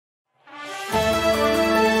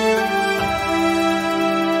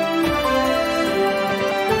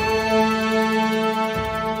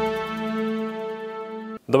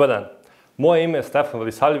Dobar dan, moje ime je Stefan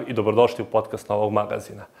Vladistavljev i dobrodošli u podcast Novog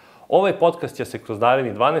magazina. Ovaj podcast će se kroz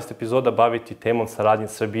narednih 12 epizoda baviti temom saradnje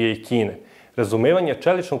Srbije i Kine. Razumevanje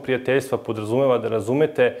čeličnog prijateljstva podrazumeva da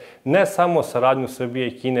razumete ne samo saradnju Srbije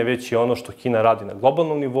i Kine, već i ono što Kina radi na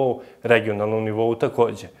globalnom nivou, regionalnom nivou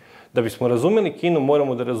takođe. Da bismo razumeli Kinu,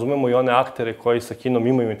 moramo da razumemo i one aktere koji sa Kinom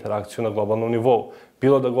imaju interakciju na globalnom nivou.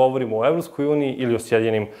 Bilo da govorimo o Evropskoj uniji ili o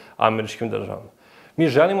Sjedinjenim Američkim Državama. Mi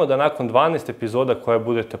želimo da nakon 12 epizoda koje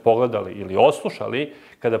budete pogledali ili oslušali,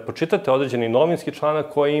 kada pročitate određeni novinski članak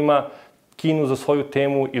koji ima Kinu za svoju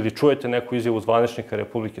temu ili čujete neku izjavu zvaničnika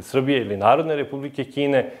Republike Srbije ili Narodne Republike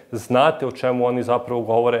Kine, znate o čemu oni zapravo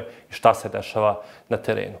govore i šta se dešava na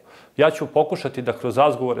terenu. Ja ću pokušati da kroz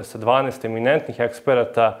razgovore sa 12 eminentnih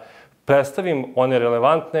eksperata predstavim one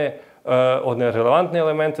relevantne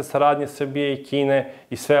elemente saradnje Srbije i Kine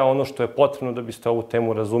i sve ono što je potrebno da biste ovu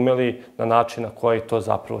temu razumeli na način na koji to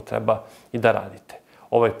zapravo treba i da radite.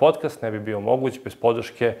 Ovaj podcast ne bi bio moguć bez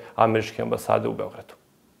podrške Američke ambasade u Beogradu.